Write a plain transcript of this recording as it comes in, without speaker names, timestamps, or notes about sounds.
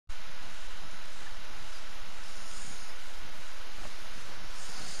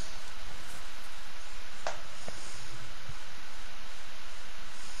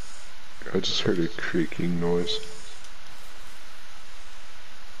I just heard a creaking noise.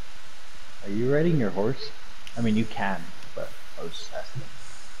 Are you riding your horse? I mean, you can, but I was just asking.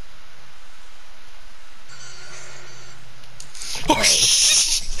 Oh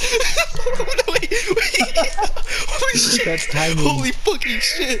shit! No, wait. Holy shit! That timing. Holy fucking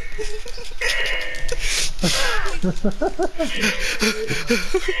shit!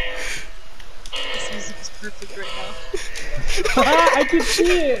 This music is perfect right now. I can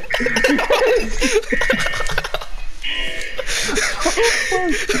see it!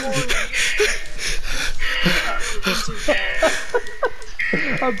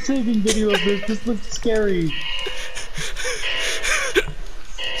 I'm saving video of this. This looks scary.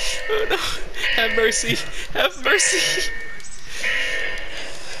 Oh no! Have mercy! Have mercy!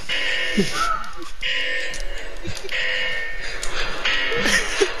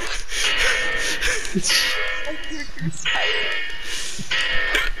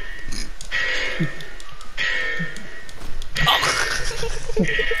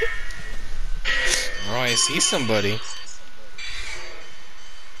 Oh, I see somebody.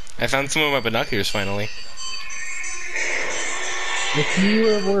 I found some of my binoculars finally. If you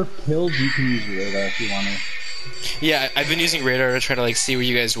were killed, you can use radar if you want to. Yeah, I've been using radar to try to like see where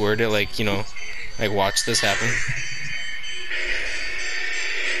you guys were to like, you know, like watch this happen.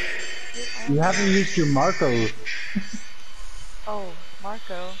 You haven't used your Marco. Oh,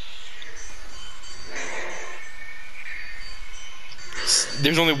 Marco.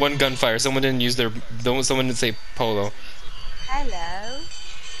 There's only one gunfire. Someone didn't use their. Someone didn't say polo. Hello.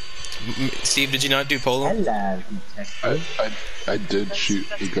 Steve, did you not do polo? Hello, detective. I did shoot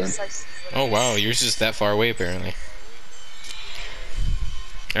a gun. Oh wow, yours just that far away apparently.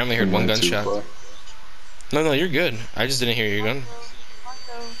 I only heard one gunshot. No, you're good. I just didn't hear your gun.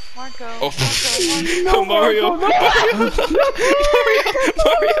 Marco. Oh, Marco. oh Mario! No, Mario!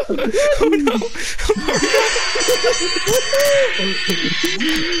 Oh no!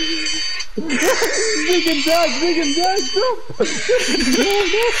 Big and Doug, no!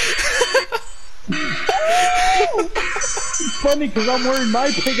 It's funny because I'm wearing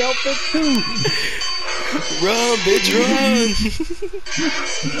my pig outfit too. Run, bitch, run!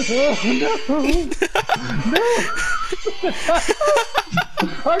 Oh no! No!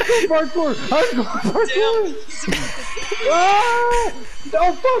 Hardcore parkour! Ah!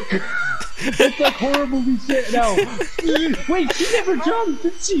 Oh fuck! It's like horror movie shit now. Wait, she never jumped,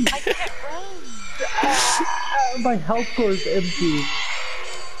 did she? I can't run. My health core is empty.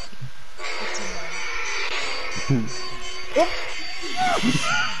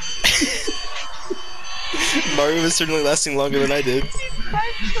 Mario was certainly lasting longer than I did. He's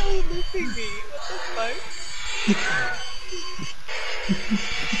actually looping me. What the fuck?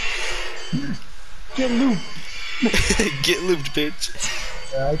 Get looped. Get looped, bitch.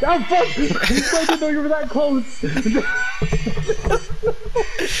 Oh fuck! I didn't know you were that close.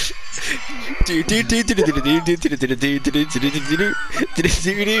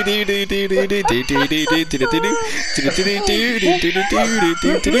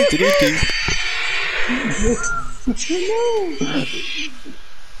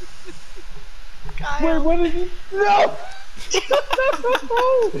 Wait, what did you? No!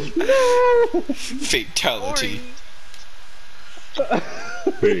 No! Fatality.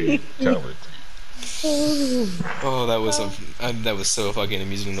 Fatality. Oh, that was so fucking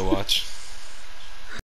amusing to watch.